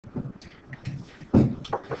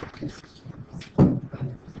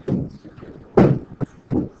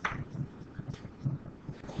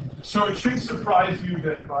So it should surprise you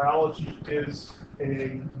that biology is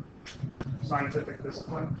a scientific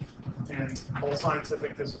discipline, and all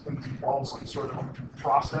scientific disciplines involve some sort of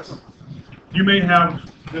process. You may have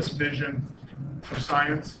this vision of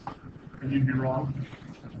science, and you'd be wrong.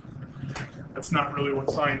 That's not really what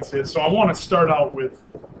science is. So I want to start out with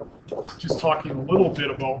just talking a little bit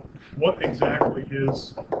about what exactly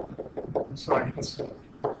is science.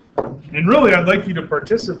 And really, I'd like you to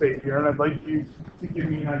participate here, and I'd like you to give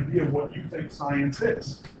me an idea of what you think science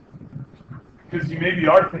is. Because you maybe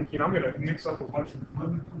are thinking, I'm going to mix up a bunch of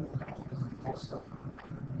really cool stuff.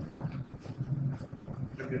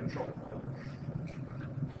 You'll get in trouble.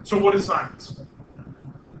 So what is science?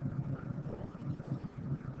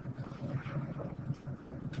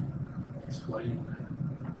 Explaining.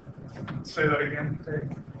 Say that again,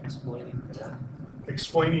 Dave. Explaining math.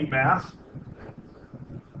 Explaining math.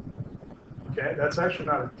 Okay, that's actually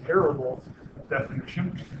not a terrible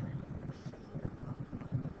definition.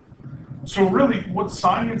 So really, what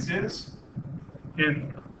science is,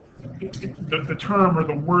 in the term or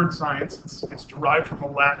the word science, it's derived from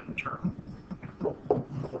a Latin term.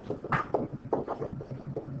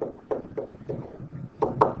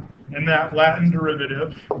 And that Latin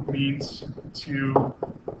derivative means to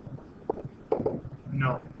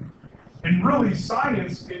know. And really,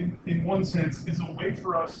 science, in one sense, is a way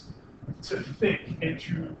for us to think and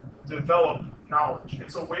to develop knowledge.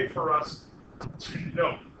 It's a way for us to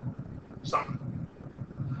know something.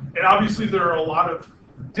 And obviously, there are a lot of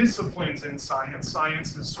disciplines in science.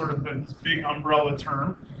 Science is sort of this big umbrella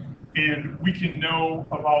term. And we can know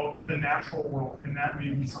about the natural world, and that may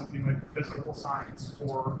be something like physical science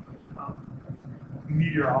or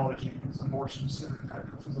meteorology, is a more specific type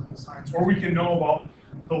of physical science. Or we can know about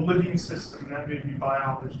the living system, and that may be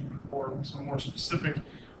biology, or some more specific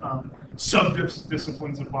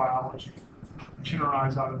sub-disciplines of biology can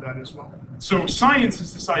arise out of that as well. So science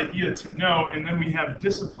is this idea to know, and then we have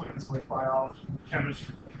disciplines like biology,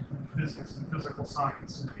 chemistry, physics, and physical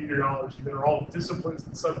science, and meteorology that are all disciplines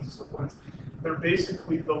and sub-disciplines. They're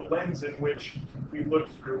basically the lens in which we look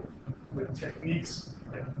through with techniques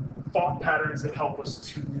and thought patterns that help us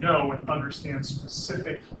to know and understand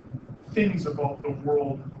specific things about the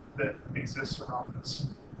world that exists around us.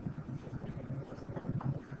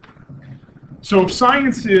 So if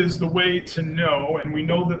science is the way to know, and we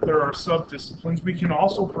know that there are sub-disciplines, we can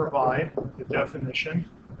also provide the definition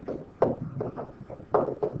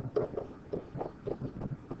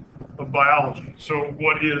of biology. So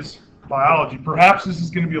what is biology? Perhaps this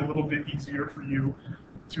is going to be a little bit easier for you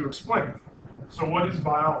to explain. So what is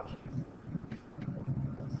biology?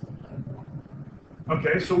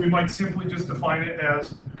 Okay, so we might simply just define it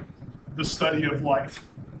as the study of life.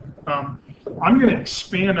 I'm going to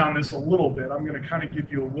expand on this a little bit. I'm going to kind of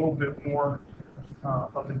give you a little bit more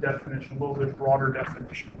of the definition, a little bit broader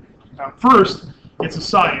definition. First, it's a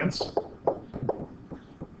science.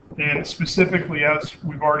 And specifically, as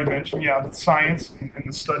we've already mentioned, it's science and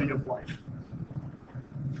the study of life.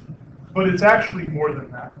 But it's actually more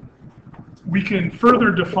than that. We can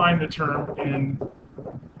further define the term in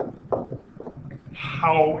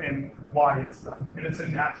how and why it's done. And it's a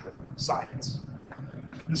natural science.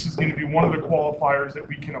 This is going to be one of the qualifiers that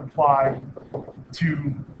we can apply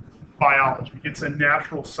to biology. It's a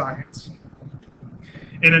natural science.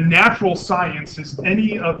 And a natural science is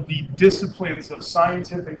any of the disciplines of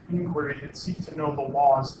scientific inquiry that seek to know the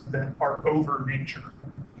laws that are over nature.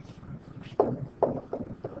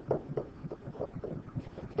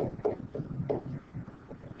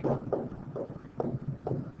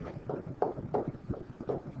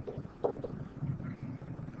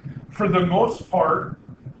 For the most part,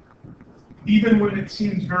 even when it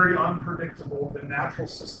seems very unpredictable, the natural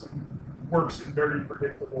system works in very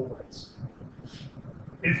predictable ways.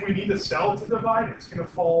 If we need a cell to divide, it's going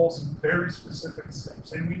to follow some very specific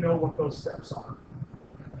steps, and we know what those steps are.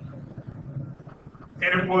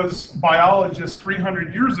 And it was biologists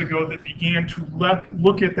 300 years ago that began to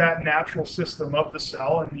look at that natural system of the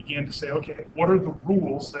cell and began to say, okay, what are the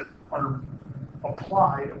rules that are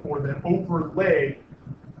applied or that overlay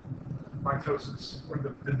mitosis, or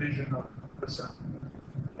the division of the cell?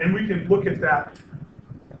 And we can look at that,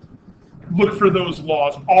 look for those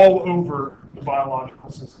laws all over the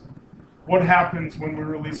biological system. What happens when we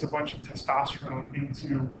release a bunch of testosterone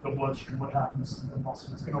into the bloodstream? What happens to the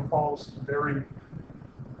muscle? It's going to follow some very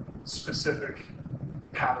specific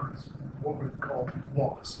patterns, what we call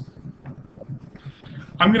laws.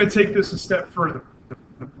 I'm going to take this a step further.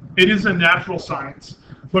 It is a natural science,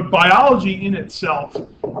 but biology in itself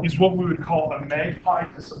is what we would call a magpie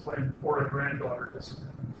discipline or a granddaughter discipline.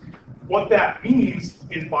 What that means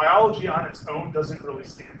is biology on its own doesn't really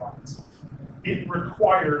stand by itself. It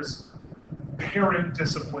requires parent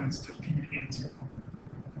disciplines to feed into.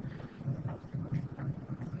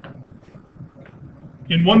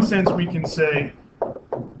 In one sense, we can say,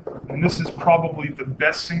 and this is probably the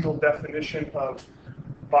best single definition of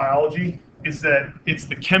biology, is that it's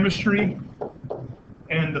the chemistry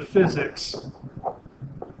and the physics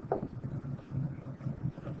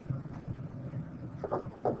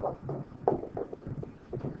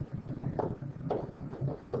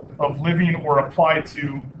of living or applied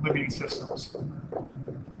to living systems.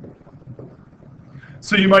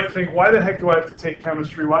 So you might think, why the heck do I have to take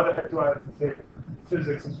chemistry? Why the heck do I have to take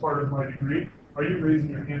physics as part of my degree? Are you raising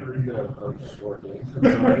your hand or are you? No, I'm just working.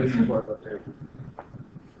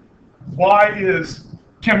 Why is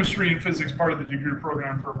chemistry and physics part of the degree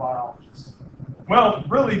program for biologists? Well,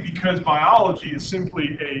 really because biology is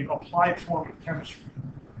simply an applied form of chemistry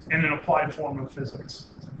and an applied form of physics.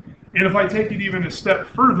 And if I take it even a step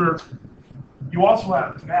further, you also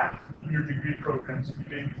have math in your degree programs. You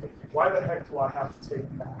may be thinking, why the heck do I have to take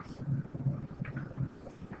math?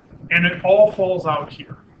 And it all falls out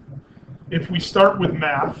here. If we start with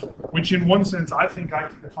math, which in one sense I think I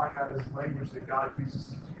can define that as language that God uses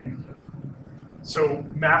to communicate. So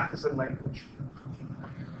math is a language.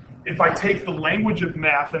 If I take the language of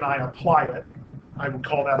math and I apply it, I would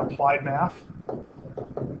call that applied math.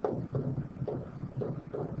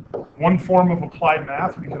 One form of applied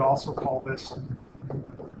math, we could also call this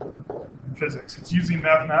physics. It's using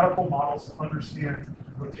mathematical models to understand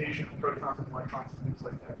rotation of protons and electrons and things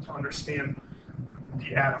like that, to understand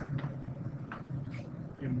the atom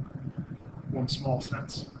in one small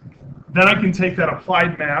sense. Then I can take that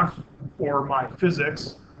applied math or my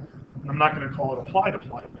physics, and I'm not going to call it applied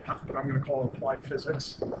math, but I'm going to call it applied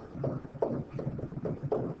physics.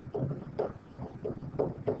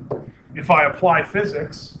 If I apply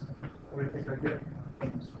physics, what do you think I get?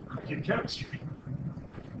 I get chemistry.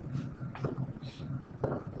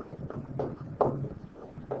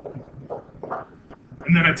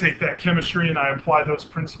 And then I take that chemistry and I apply those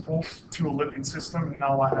principles to a living system, and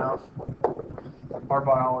now I have our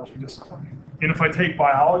biology discipline. And if I take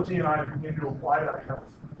biology and I begin to apply it, I have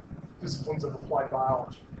disciplines of applied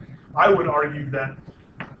biology. I would argue that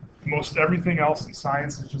most everything else in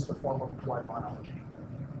science is just a form of applied biology.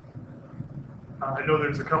 I know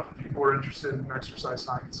there's a couple of people who are interested in exercise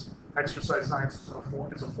science. Exercise science is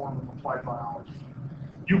a form of applied biology.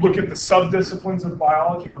 You look at the sub-disciplines of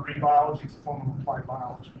biology, marine biology is a form of applied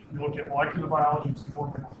biology. You look at molecular biology, it's a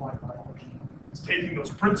form of applied biology. It's taking those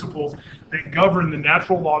principles that govern the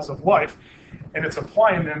natural laws of life, and it's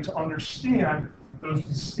applying them to understand those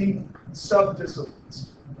distinct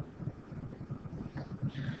sub-disciplines.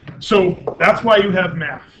 So that's why you have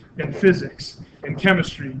math and physics and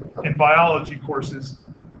chemistry and biology courses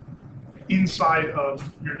inside of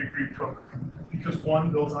your degree program, because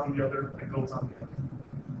one builds on the other and builds on the other.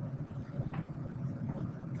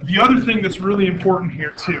 The other thing that's really important here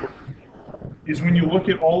too is when you look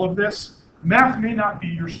at all of this, math may not be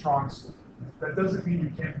your strong suit. That doesn't mean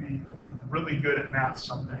you can't be really good at math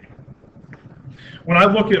someday. When I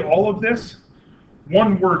look at all of this,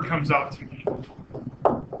 one word comes out to me.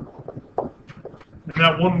 And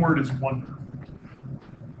that one word is wonder.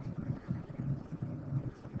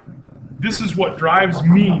 This is what drives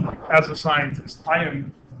me as a scientist. I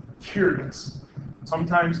am curious.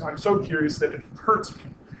 Sometimes I'm so curious that it hurts me.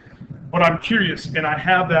 But I'm curious, and I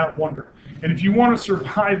have that wonder. And if you want to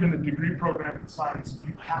survive in the degree program in science,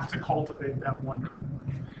 you have to cultivate that wonder.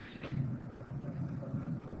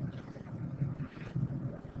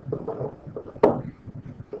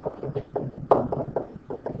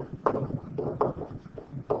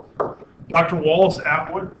 Dr. Wallace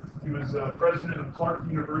Atwood, he was president of Clark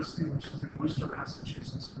University, which is in Worcester,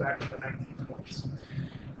 Massachusetts, back in the 1920s.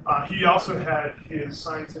 He also had his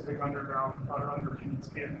scientific underpinnings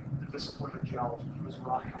in the discipline of geology. He was a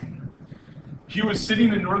rock hunter. He was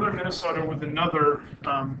sitting in northern Minnesota with another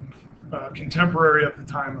contemporary at the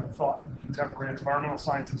time, I thought, contemporary environmental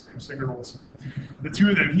scientist named Sigurd Olson. The two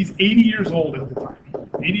of them, he's 80 years old at the time.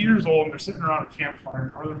 80 years old, and they're sitting around a campfire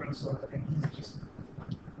in northern Minnesota, and he's just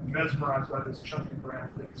mesmerized by this chunky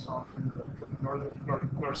granite that he saw from the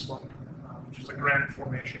North Slope, which is a granite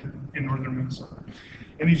formation in northern Minnesota.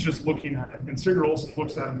 And he's just looking at it. And Sigurd Olson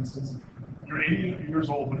looks at him and says, "You're 80 years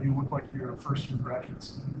old, but you look like you're a first-year graduate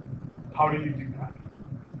student. How do you do that?"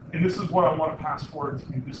 And this is what I want to pass forward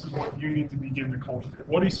to you. This is what you need to begin to cultivate.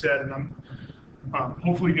 What he said, and I'm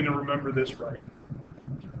hopefully going to remember this right.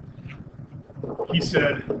 He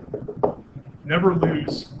said, Never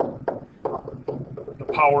lose the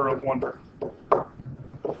power of wonder.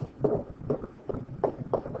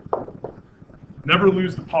 Never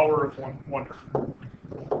lose the power of wonder.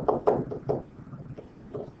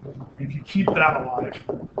 If you keep that alive,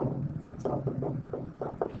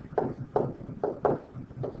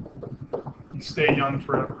 you stay young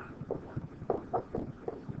forever.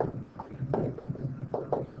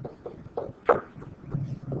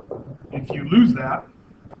 If you lose that,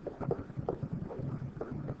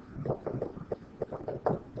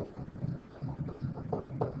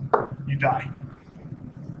 you die.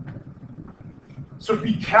 So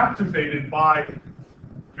be captivated by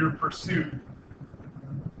your pursuit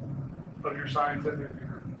of your scientific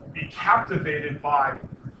degree. Be captivated by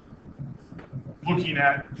looking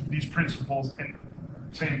at these principles and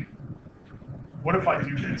saying, what if I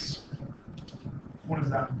do this? What is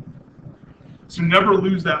that? So never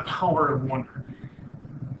lose that power of wonder.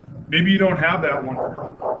 Maybe you don't have that wonder.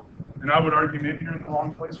 And I would argue maybe you're in the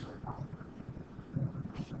wrong place right now.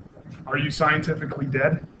 Are you scientifically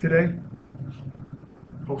dead today?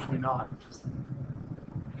 Hopefully not.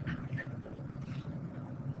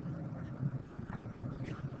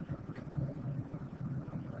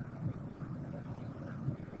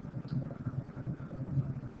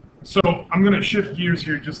 So I'm going to shift gears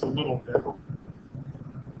here just a little bit.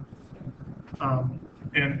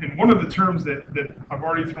 And one of the terms that I've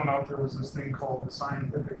already thrown out there was this thing called the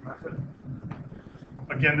scientific method.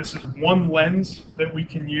 Again, this is one lens that we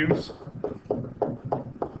can use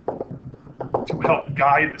to help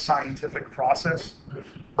guide the scientific process.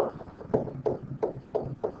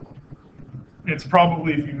 It's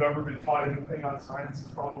probably, if you've ever been taught anything on science, it's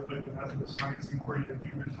probably the method of science inquiry that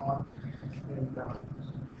you've been taught in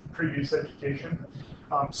previous education.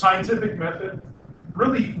 Scientific method,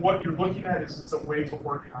 really what you're looking at is it's a way to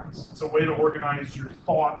organize. It's a way to organize your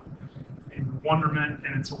thought and your wonderment,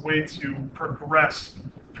 and it's a way to progress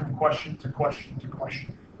from question to question to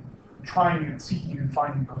question, trying and seeking and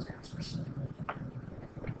finding those answers.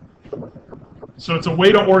 So it's a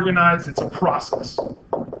way to organize, it's a process.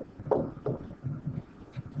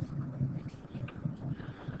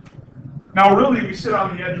 Now really we sit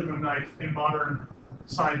on the edge of a knife in modern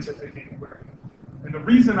scientific inquiry. And the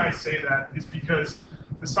reason I say that is because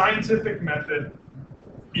the scientific method,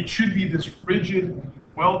 it should be this rigid,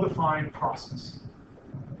 well-defined process.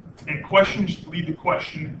 And questions should lead the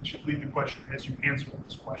question as you answer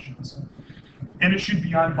those questions. And it should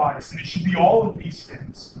be unbiased. And it should be all of these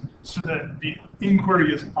things so that the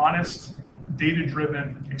inquiry is honest,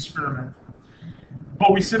 data-driven, experimental.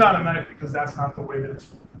 But we sit on a knife because that's not the way that it's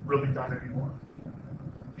really done anymore.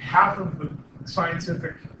 Half of the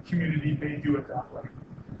scientific community may do it that way,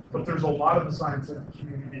 but there's a lot of the scientific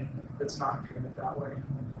community that's not doing it that way.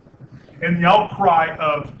 And the outcry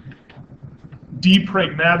of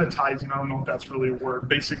depragmatizing, I don't know if that's really a word,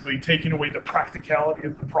 basically taking away the practicality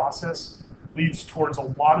of the process leads towards a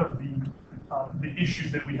lot of the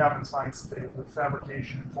issues that we have in science today with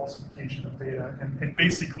fabrication and falsification of data and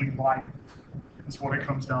basically lying is what it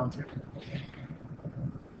comes down to.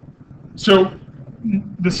 So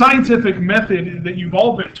the scientific method that you've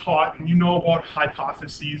all been taught, and you know about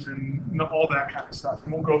hypotheses and all that kind of stuff,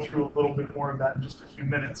 and we'll go through a little bit more of that in just a few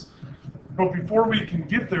minutes. But before we can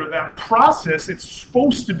get there, that process, it's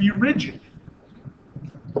supposed to be rigid.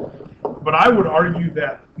 But I would argue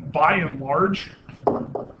that by and large,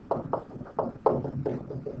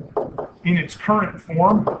 in its current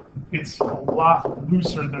form, it's a lot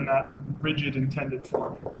looser than that rigid intended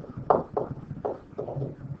form.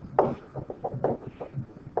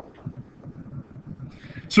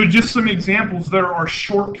 So just some examples, there are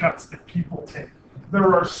shortcuts that people take.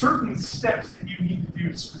 There are certain steps that you need to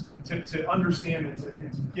do to understand and to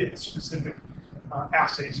get specific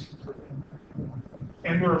assays completed.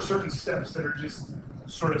 And there are certain steps that are just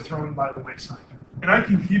sort of thrown by the wayside. And I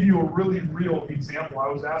can give you a really real example. I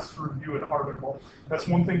was asked to review an article. That's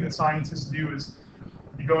one thing that scientists do is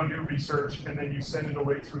you go and do research and then you send it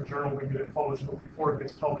away to a journal to get it published. But before it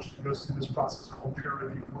gets published, it goes through this process called peer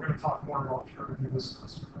review. We're going to talk more about peer review this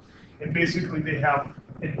semester. And basically they have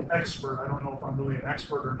an expert. I don't know if I'm really an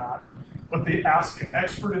expert or not, but they ask an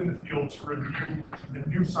expert in the field to review the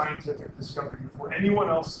new scientific discovery before anyone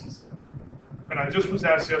else sees it. And I just was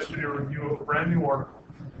asked yesterday to review a brand new article.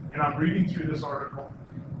 And I'm reading through this article,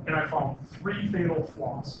 and I found 3 fatal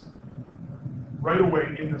flaws right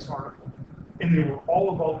away in this article. And they were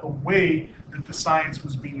all about the way that the science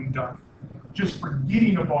was being done. Just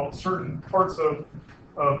forgetting about certain parts of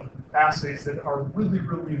assays that are really,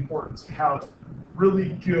 really important to have really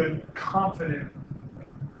good, confident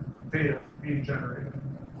data being generated.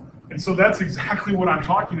 And so that's exactly what I'm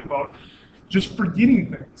talking about. just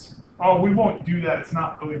forgetting things. Oh, we won't do that, it's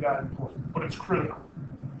not really that important, but it's critical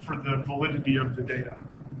for the validity of the data.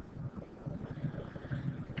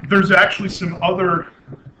 There's actually some other,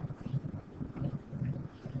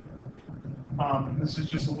 this is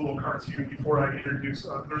just a little cartoon before I introduce,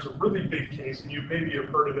 there's a really big case, and you maybe have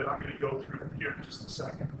heard of it, I'm going to go through it here in just a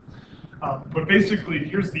second. But basically,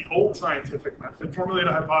 here's the old scientific method: formulate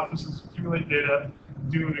a hypothesis, accumulate data,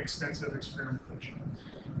 do an extensive experimentation.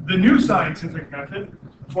 The new scientific method: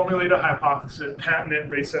 formulate a hypothesis, patent it,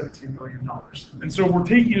 raise $17 million. And so we're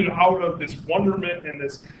taking it out of this wonderment and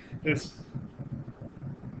this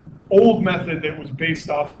old method that was based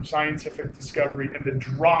off of scientific discovery and the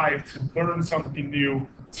drive to learn something new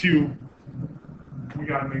to, we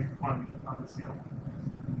got to make money on this deal.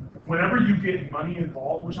 Whenever you get money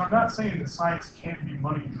involved, which I'm not saying that science can't be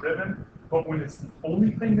money driven, but when it's the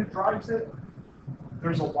only thing that drives it,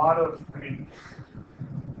 there's a lot of,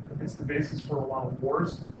 it's the basis for a lot of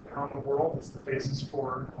wars around the world. It's the basis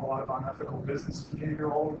for a lot of unethical business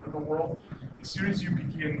behavior all over the world. As soon as you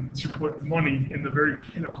begin to put money in the very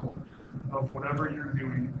pinnacle of whatever you're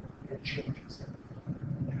doing, it changes it.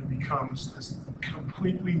 And it becomes this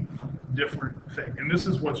completely different thing. And this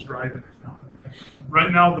is what's driving it now.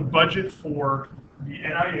 Right now, the budget for the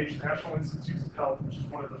NIH, National Institutes of Health, which is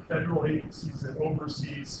one of the federal agencies that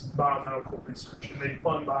oversees biomedical research, and they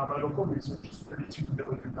fund biomedical research, is $32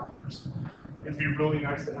 billion. It'd be really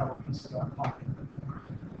nice to have a piece of that pie.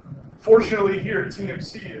 Fortunately, here at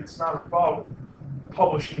TMC, it's not about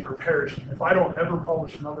publishing or perishing. If I don't ever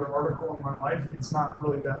publish another article in my life, it's not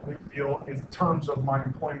really that big a deal in terms of my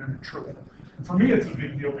employment and truth. For me, it's a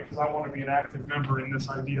big deal because I want to be an active member in this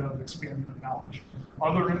idea of expanding the knowledge.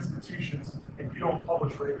 Other institutions, if you don't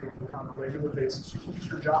publish regularly on a regular basis, you lose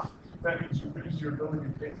your job. That means you lose your ability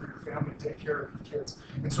to pay for your family, take care of your kids.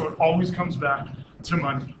 And so it always comes back to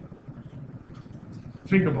money.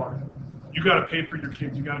 Think about it. You got to pay for your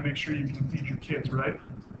kids. You got to make sure you can feed your kids, right?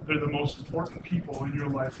 They're the most important people in your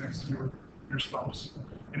life next to your spouse.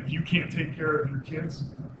 And if you can't take care of your kids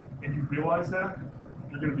and you realize that,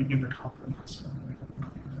 you're going to begin to compromise.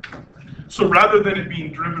 So rather than it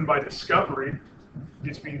being driven by discovery,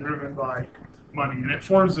 it's being driven by money. And it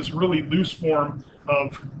forms this really loose form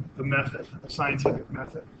of the method, the scientific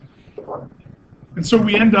method. And so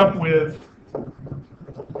we end up with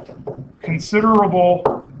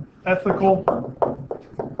considerable ethical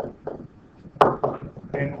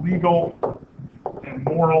and legal and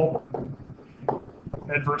moral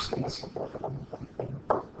adversities.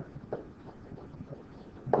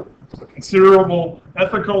 So considerable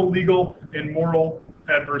ethical, legal, and moral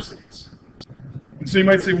adversities. And so you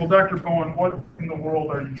might say, well, Dr. Bowen, what in the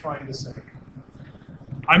world are you trying to say?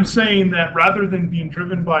 I'm saying that rather than being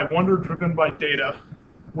driven by wonder, driven by data,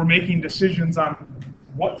 we're making decisions on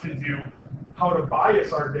what to do, how to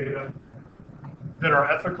bias our data that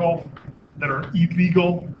are ethical, that are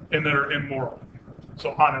illegal, and that are immoral.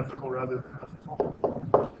 So unethical rather than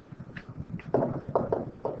ethical.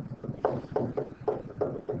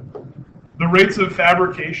 The rates of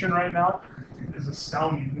fabrication right now is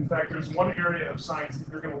astounding. In fact, there's one area of science that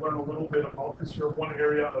you're going to learn a little bit about this year, one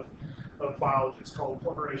area of biology. It's called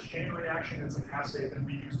polymerase chain reaction. It's an assay that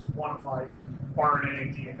we use to quantify RNA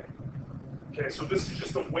and DNA. Okay, so this is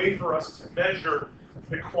just a way for us to measure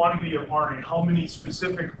the quantity of RNA. How many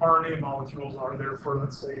specific RNA molecules are there for,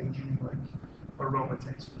 let's say, a gene like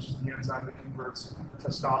aromatase, which is the enzyme that converts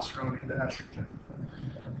testosterone into estrogen.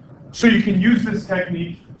 So you can use this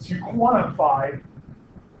technique to quantify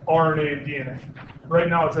RNA and DNA. Right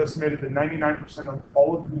now, it's estimated that 99% of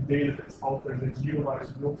all of the data that's out there that's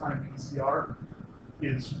utilized real-time PCR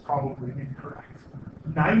is probably incorrect.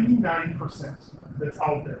 99% that's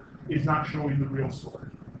out there is not showing the real story.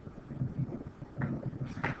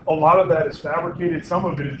 A lot of that is fabricated. Some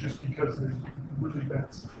of it is just because there's really bad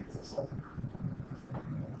science.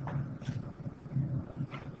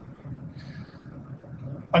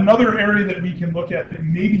 Another area that we can look at that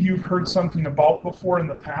maybe you've heard something about before in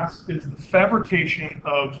the past is the fabrication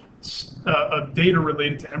of data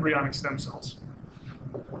related to embryonic stem cells.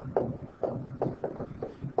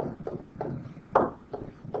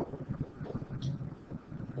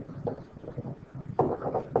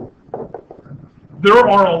 There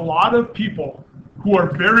are a lot of people who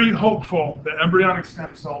are very hopeful that embryonic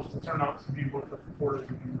stem cells will turn out to be what the purported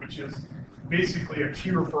to be, which is basically a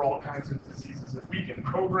cure for all kinds of diseases. If we can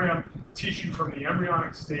program tissue from the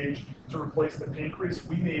embryonic stage to replace the pancreas,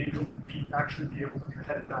 we may actually be able to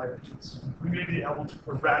head diabetes. We may be able to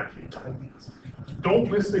eradicate diabetes.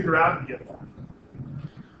 Don't miss the gravity of that.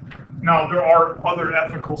 Now, there are other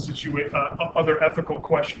other ethical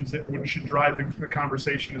questions that should drive the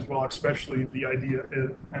conversation as well, especially the idea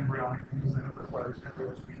of embryonic, because then it requires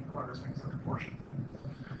embryos being things like abortion.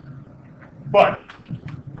 But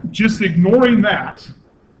just ignoring that,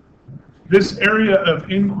 this area of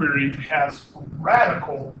inquiry has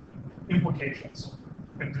radical implications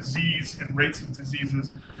in disease and rates of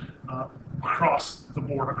diseases across the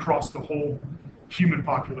board, across the whole human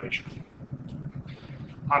population.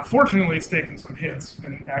 Unfortunately, it's taken some hits,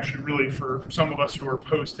 and actually really for some of us who are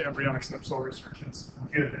post-embryonic stem cell research, it's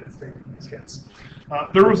good that it's taken these hits.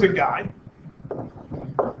 There was a guy,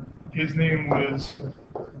 his name was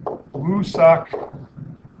Woo-Sok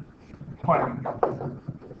Hwang,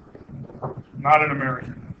 not an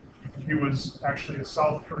American. He was actually a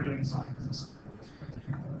South Korean scientist.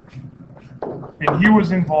 And he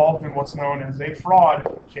was involved in what's known as a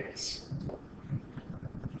fraud case.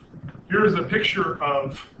 Here's a picture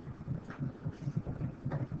of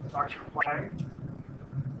Dr. Hwang.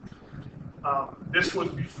 This was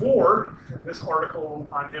before, this article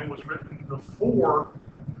on him was written before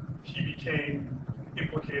he became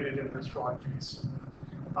implicated in this fraud case.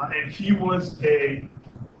 And he was a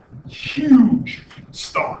huge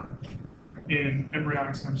star in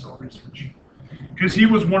embryonic stem cell research, because he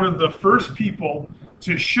was one of the first people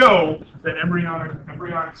to show that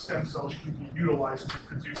embryonic stem cells can be utilized to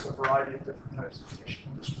produce a variety of different types of tissue.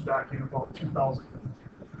 This was back in about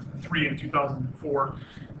 2003 and 2004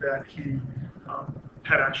 that he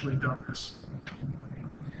had actually done this.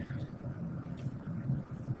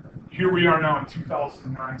 Here we are now in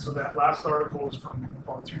 2009, so that last article is from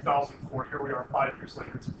about 2004. Here we are 5 years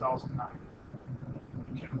later, 2009.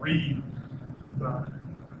 You can read the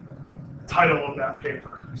title of that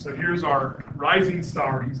paper. So here's our rising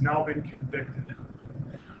star. He's now been convicted.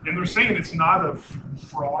 And they're saying it's not a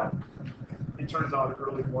fraud. It turns out it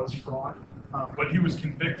really was fraud. But he was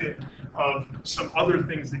convicted of some other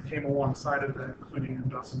things that came alongside of that, including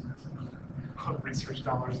investment of research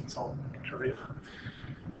dollars in South Korea.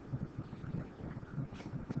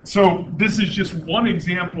 So this is just one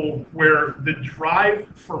example where the drive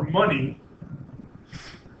for money,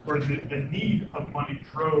 or the need of money,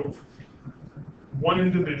 drove one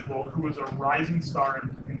individual who was a rising star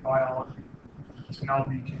in biology to now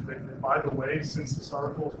be convicted. By the way, since this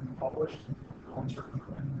article has been published,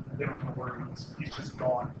 they don't know where he is. He's just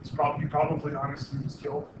gone. He probably honestly was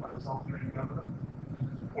killed by the South Korean government,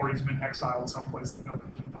 or he's been exiled someplace that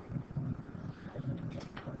nobody can find.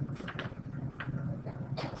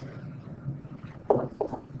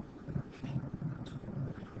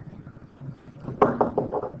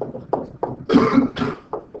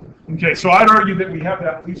 Okay, so I'd argue that we have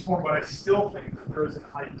that police form, but I still think that there is an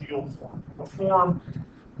ideal form, a form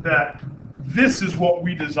that this is what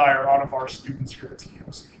we desire out of our students here at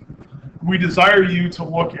TMC. We desire you to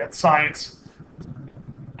look at science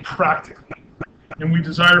practically, and we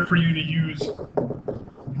desire for you to use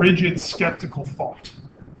rigid, skeptical thought.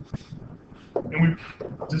 And we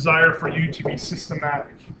desire for you to be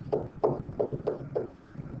systematic.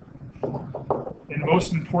 And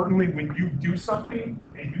most importantly, when you do something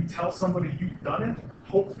and you tell somebody you've done it,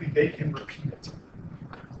 hopefully they can repeat it.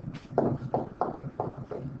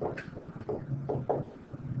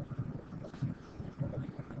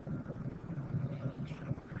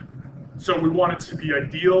 So we want it to be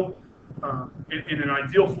ideal, in an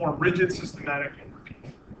ideal form, rigid, systematic, and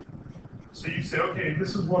repeat. So you say, okay,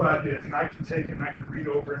 this is what I did, and I can take it, and I can read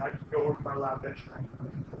over, and I can go over to my lab bench, and I can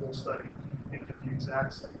read the whole study and get the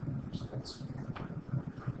exact same results.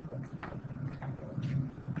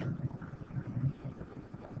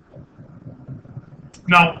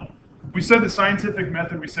 Now, we said the scientific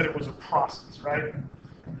method, we said it was a process, right?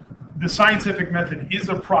 The scientific method is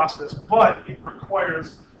a process, but it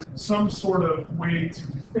requires some sort of way to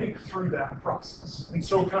think through that process. And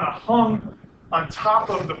so kind of hung on top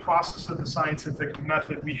of the process of the scientific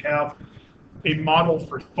method, we have a model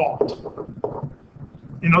for thought.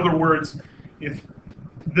 In other words, if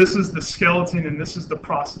this is the skeleton and this is the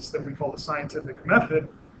process that we call the scientific method,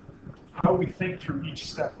 how we think through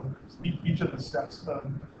each step, each of the steps of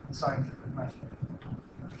the scientific method.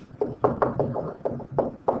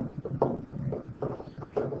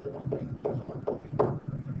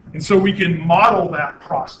 And so we can model that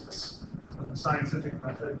process of the scientific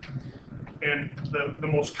method. And the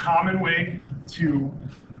most common way to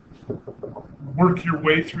work your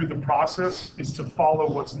way through the process is to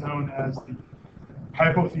follow what's known as the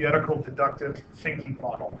hypothetical deductive thinking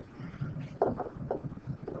model.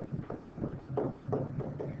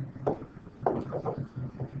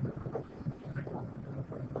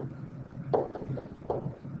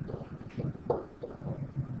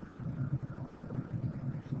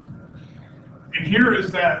 here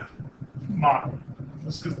is that model.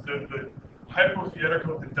 This is the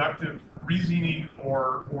hypothetical deductive reasoning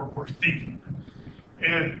or thinking.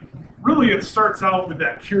 And really it starts out with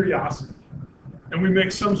that curiosity. And we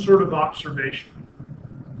make some sort of observation.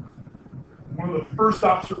 One of the first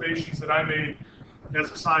observations that I made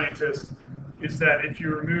as a scientist is that if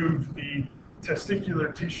you remove the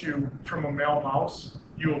testicular tissue from a male mouse,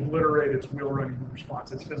 you obliterate its wheel-running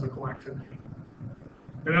response, its physical activity.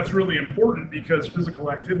 And that's really important because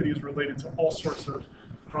physical activity is related to all sorts of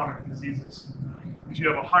chronic diseases. If you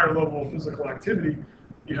have a higher level of physical activity,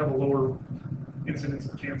 you have a lower incidence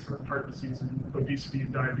of cancer, heart disease, and obesity,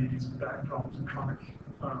 and diabetes, and back problems, and chronic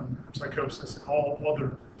psychosis, and all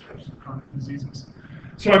other types of chronic diseases.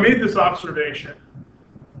 So I made this observation,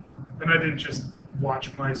 and I didn't just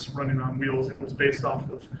watch mice running on wheels. It was based off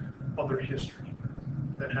of other history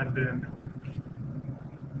that had been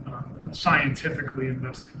scientifically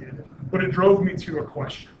investigated. But it drove me to a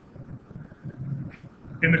question.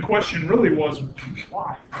 And the question really was,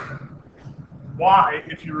 why? Why,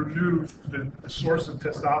 if you remove the source of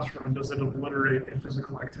testosterone, does it obliterate a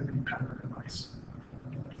physical activity pattern in mice?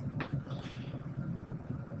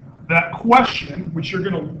 That question, which you're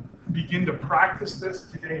going to begin to practice this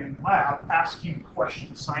today in lab, asking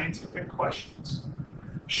questions, scientific questions,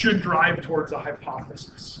 should drive towards a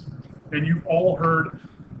hypothesis. And you've all heard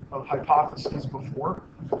of hypotheses before.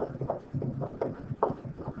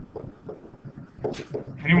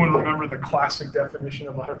 Anyone remember the classic definition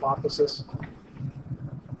of a hypothesis?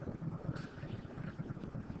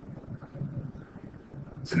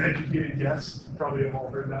 It's an educated guess. Probably have all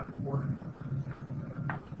heard that before.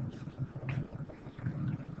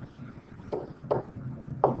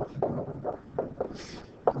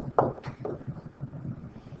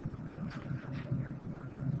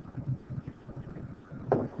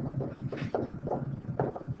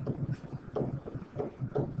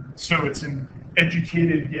 So it's an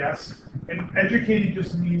educated guess. And educated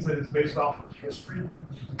just means that it's based off of history.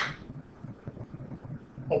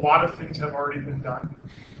 A lot of things have already been done,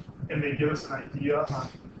 and they give us an idea on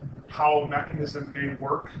how a mechanism may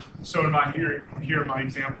work. So in my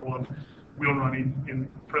example of wheel running in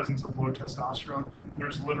presence of low testosterone,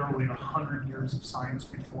 there's literally 100 years of science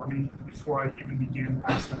before me, before I even began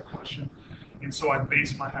to ask that question. And so I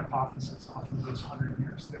based my hypothesis off of those 100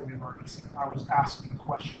 years that we've already seen. I was asking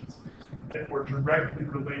questions that were directly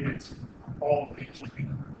related to all of these.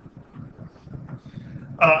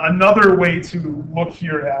 Another way to look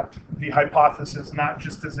here at the hypothesis, not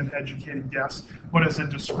just as an educated guess, but as a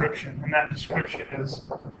description. And that description is,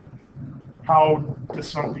 how does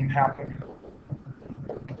something happen?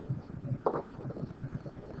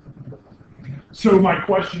 So my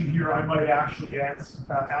question here, I might actually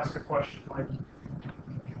ask a question like,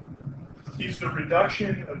 is the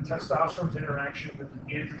reduction of testosterone's interaction with the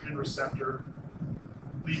androgen receptor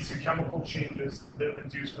leads to chemical changes that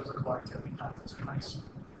induce physical activity? That's nice.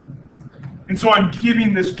 And so I'm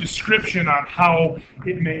giving this description on how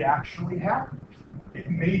it may actually happen. It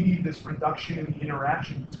may be this reduction in the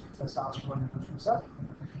interaction between testosterone and this receptor,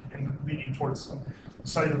 and leading towards some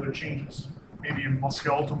cellular changes. Maybe a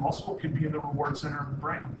skeletal muscle could be in the reward center of the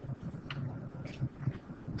brain.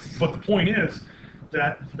 But the point is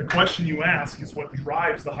that the question you ask is what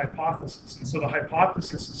drives the hypothesis. And so the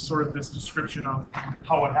hypothesis is sort of this description of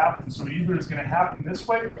how it happens. So either it's going to happen this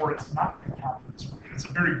way or it's not going to happen this way. It's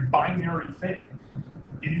a very binary thing.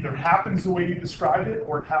 It either happens the way you described it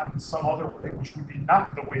or it happens some other way, which would be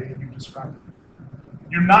not the way that you described it.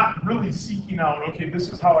 You're not really seeking out, okay, this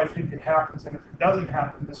is how I think it happens, and if it doesn't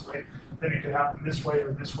happen this way, then it could happen this way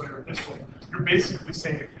or this way or this way. You're basically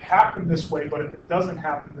saying it could happen this way, but if it doesn't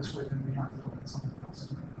happen this way, then we have to look at something else.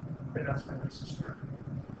 And that's my basis there.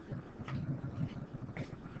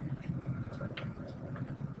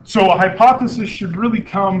 So a hypothesis should really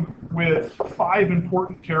come with 5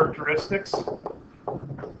 important characteristics.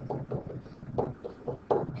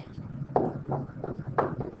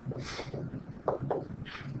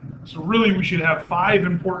 So really we should have 5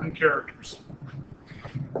 important characters.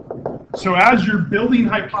 So as you're building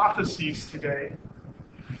hypotheses today,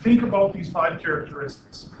 think about these 5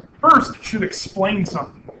 characteristics. First, it should explain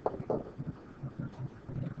something.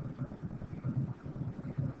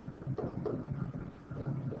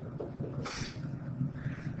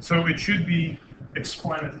 So it should be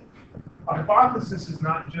explanative. A hypothesis is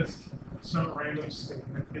not just some random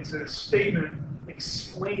statement. It's a statement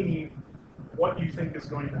explaining what you think is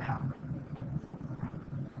going to happen.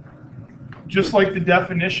 Just like the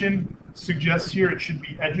definition suggests here, it should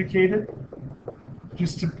be educated.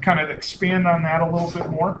 Just to kind of expand on that a little bit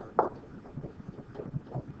more.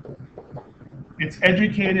 It's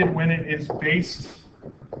educated when it is based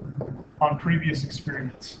on previous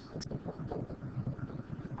experience.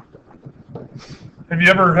 Have you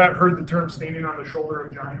ever heard the term standing on the shoulder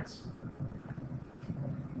of giants?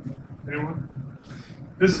 Anyone?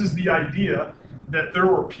 This is the idea that there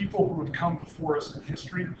were people who have come before us in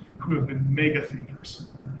history who have been mega thinkers.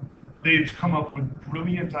 They've come up with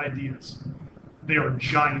brilliant ideas. They are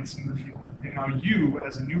giants in the field. And now you,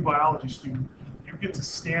 as a new biology student, you get to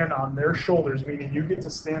stand on their shoulders, meaning you get to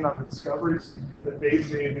stand on the discoveries that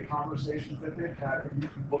they've made, the conversations that they've had, and you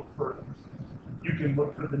can look further. You can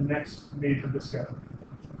look for the next major discovery.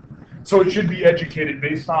 So it should be educated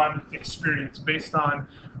based on experience, based on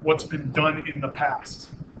what's been done in the past.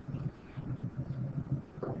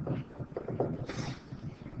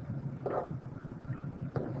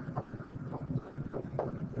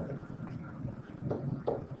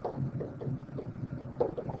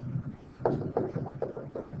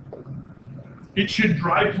 It should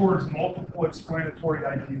drive towards multiple explanatory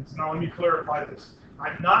ideas. Now, let me clarify this.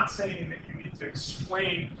 I'm not saying that you need to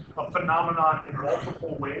explain a phenomenon in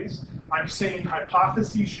multiple ways. I'm saying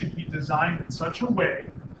hypotheses should be designed in such a way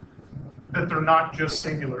that they're not just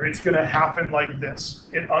singular. It's going to happen like this.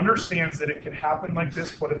 It understands that it can happen like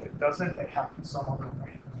this, but if it doesn't, it happens some other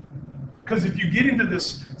way. Because if you get into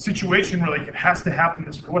this situation where like it has to happen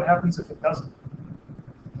this way, what happens if it doesn't?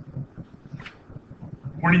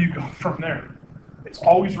 Where do you go from there? It's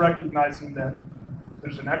always recognizing that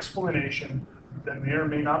there's an explanation that may or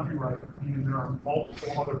may not be right, meaning there are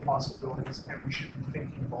multiple other possibilities, and we should be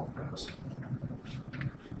thinking about those.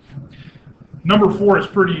 Number 4 is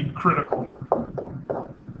pretty critical.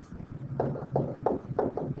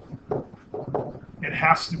 It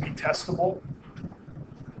has to be testable.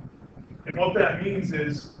 And what that means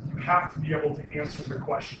is you have to be able to answer the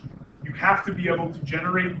question. You have to be able to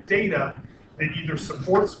generate data that either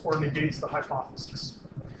supports or negates the hypothesis.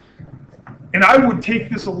 And I would take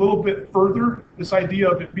this a little bit further, this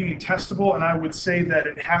idea of it being testable, and I would say that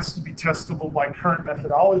it has to be testable by current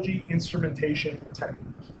methodology, instrumentation, and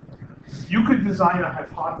technique. You could design a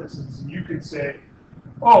hypothesis and you could say,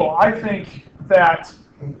 oh, I think that,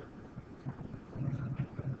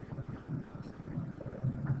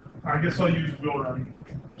 I guess I'll use wheel running,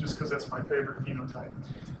 just because that's my favorite phenotype.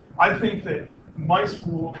 I think that mice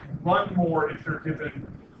will run more if they're given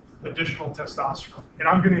additional testosterone. And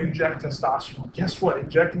I'm going to inject testosterone. Guess what?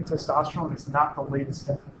 Injecting testosterone is not the latest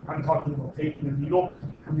technique. I'm talking about taking a needle,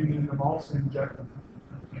 putting it in the mouse, and injecting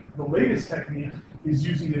it. The latest technique is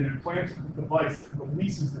using an implantable device that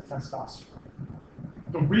releases the testosterone.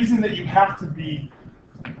 The reason that you have to be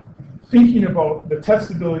thinking about the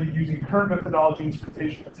testability using current methodology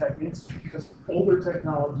instrumentation techniques is because older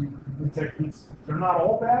technology and techniques, they're not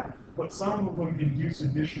all bad, but some of them induce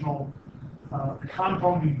additional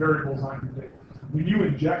compounding variables on your data. When you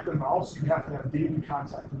inject a mouse, you have to have daily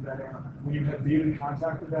contact with that animal. When you have daily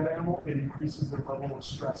contact with that animal, it increases the level of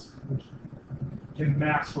stress, which can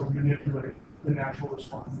mask or manipulate the natural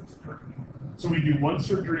response that's occurring. So we do one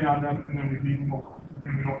surgery on them, and then we leave them alone,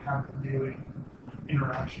 and we don't have the daily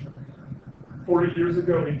interaction. 40 years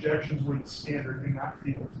ago, injections were the standard in that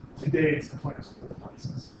field. Today, it's the implantable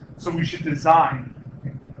devices. So we should design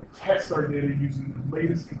and test our data using the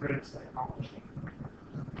latest and greatest technology.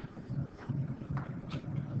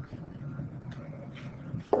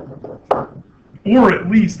 Or at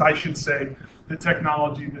least, I should say, the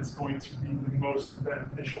technology that's going to be the most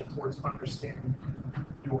beneficial towards understanding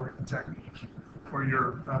your technique or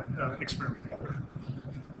your experiment.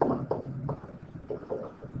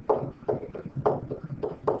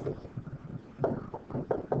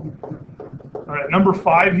 All right, number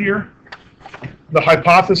 5 here, the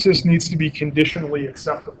hypothesis needs to be conditionally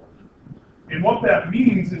acceptable. And what that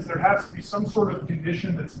means is there has to be some sort of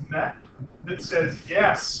condition that's met that says,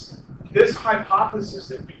 yes, this hypothesis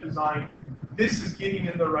that we designed, this is getting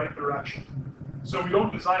in the right direction. So we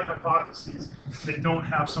don't design hypotheses that don't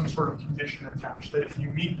have some sort of condition attached, that if you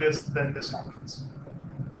meet this, then this happens.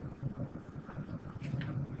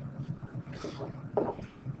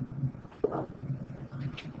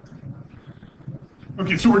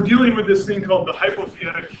 Okay, so we're dealing with this thing called the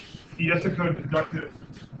hypothetic theoretico-deductive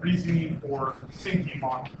reasoning or thinking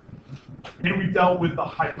model. And we dealt with the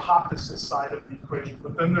hypothesis side of the equation,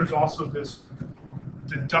 but then there's also this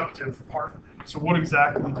deductive part. So what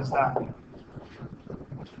exactly does that mean?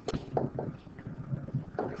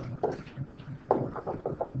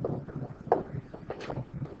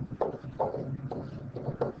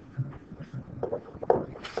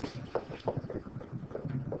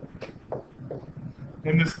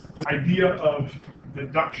 And this idea of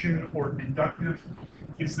deduction or deductive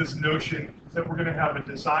is this notion that we're going to have a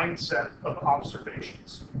design set of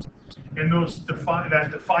observations. And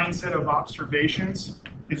that defined set of observations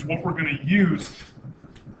is what we're going to use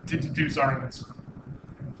to deduce our answer.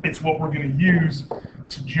 It's what we're going to use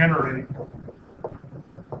to generate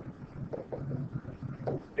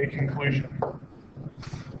a conclusion.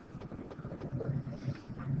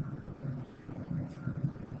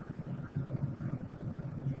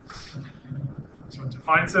 So a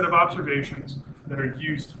defined set of observations that are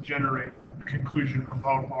used to generate a conclusion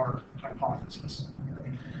about our hypothesis.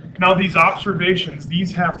 Now these observations,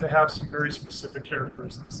 these have to have some very specific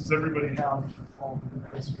characteristics. Does everybody have all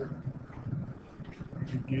of this here?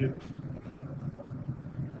 Good.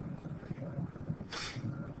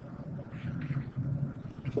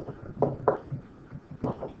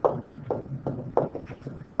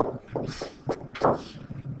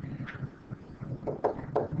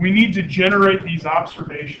 We need to generate these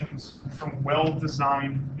observations from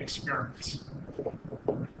well-designed experiments.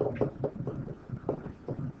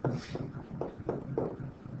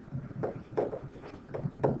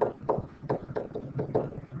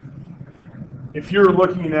 If you're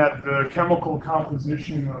looking at the chemical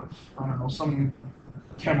composition of, I don't know, some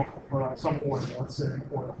chemical, some oil, let's say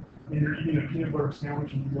oil, and you're eating a peanut butter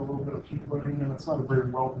sandwich and you get a little bit of peanut butter in there, that's not a very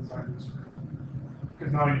well-designed experiment,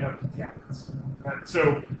 because now you have contaminants. And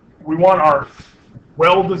so we want our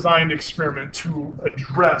well-designed experiment to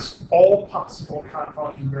address all possible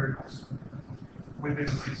confounding variables within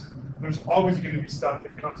reason. There's always going to be stuff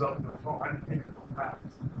that comes up and goes, oh, I didn't think about that.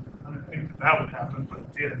 I didn't think that would happen, but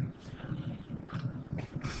it did.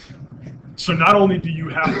 So not only do you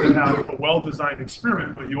have to have a well-designed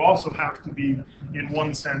experiment, but you also have to be, in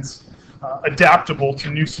one sense, adaptable to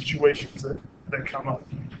new situations that come up.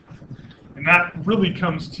 And that really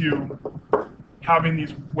comes to having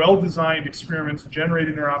these well-designed experiments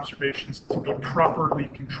generating their observations to be properly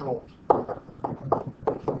controlled.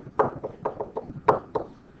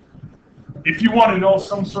 If you want to know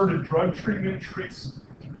some sort of drug treatment treats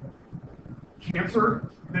cancer,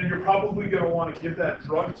 then you're probably going to want to give that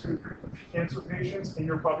drug to a group of cancer patients, and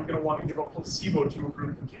you're probably going to want to give a placebo to a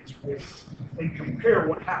group of cancer patients, and compare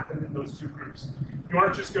what happened in those two groups. You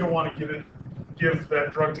aren't just going to want to give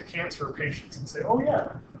that drug to cancer patients and say, oh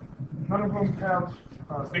yeah, none of them have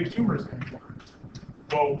big tumors anymore.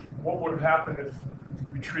 Well, what would have happened if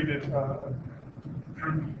we treated a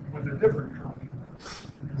group with a different drug?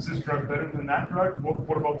 Is this drug better than that drug?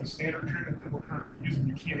 What about the standard treatment that we're currently using?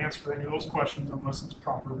 You can't answer any of those questions unless it's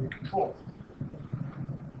properly controlled.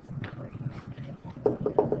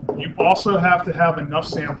 You also have to have enough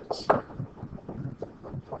samples.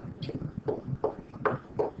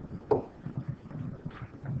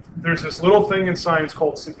 There's this little thing in science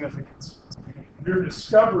called significance. Your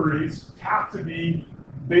discoveries have to be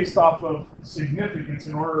based off of significance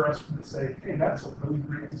in order for us to say, hey, that's a really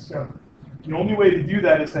great discovery. The only way to do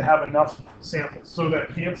that is to have enough samples. So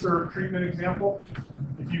that cancer treatment example,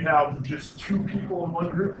 if you have just 2 people in one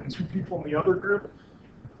group and 2 people in the other group,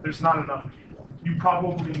 there's not enough people. You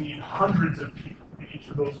probably need hundreds of people in each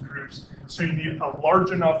of those groups. So you need a large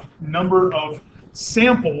enough number of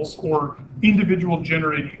samples or individual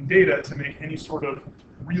generating data to make any sort of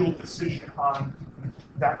real decision on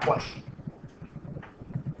that question.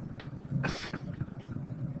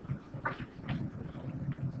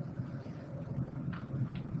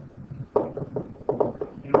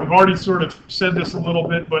 We've already sort of said this a little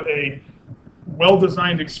bit, but a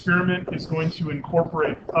well-designed experiment is going to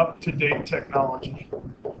incorporate up-to-date technology.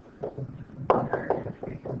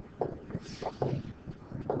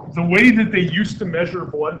 The way that they used to measure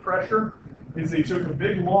blood pressure is they took a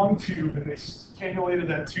big long tube and they cannulated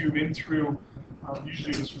that tube in through,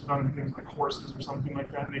 usually this was done in things like horses or something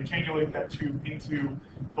like that, and they cannulate that tube into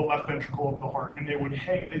the left ventricle of the heart, and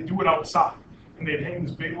they'd do it outside, and they'd hang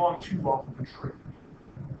this big long tube off of a tree.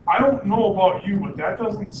 I don't know about you, but that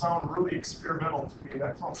doesn't sound really experimental to me.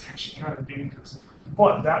 That sounds actually kind of dangerous.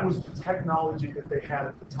 But that was the technology that they had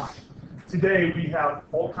at the time. Today, we have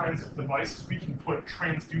all kinds of devices. We can put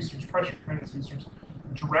transducers, pressure transducers,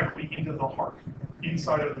 directly into the heart,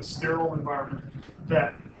 inside of a sterile environment,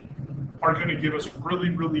 that are going to give us really,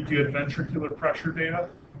 really good ventricular pressure data.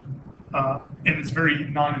 And it's very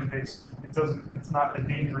non-invasive. It's not a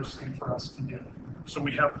dangerous thing for us to do. So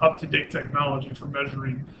we have up-to-date technology for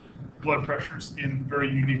measuring blood pressures in very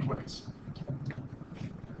unique ways.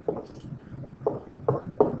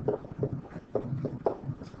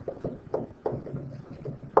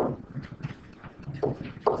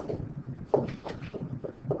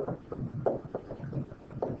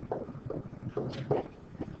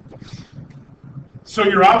 So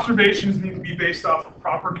your observations need to be based off of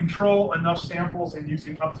proper control, enough samples, and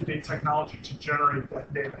using up-to-date technology to generate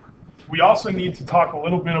that data. We also need to talk a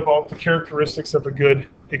little bit about the characteristics of a good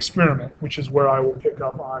experiment, which is where I will pick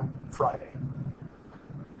up on Friday.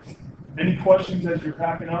 Any questions as you're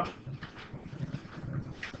packing up?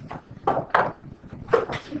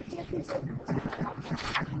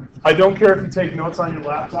 I don't care if you take notes on your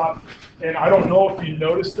laptop, and I don't know if you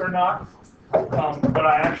noticed or not, but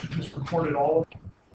I actually just recorded all of them.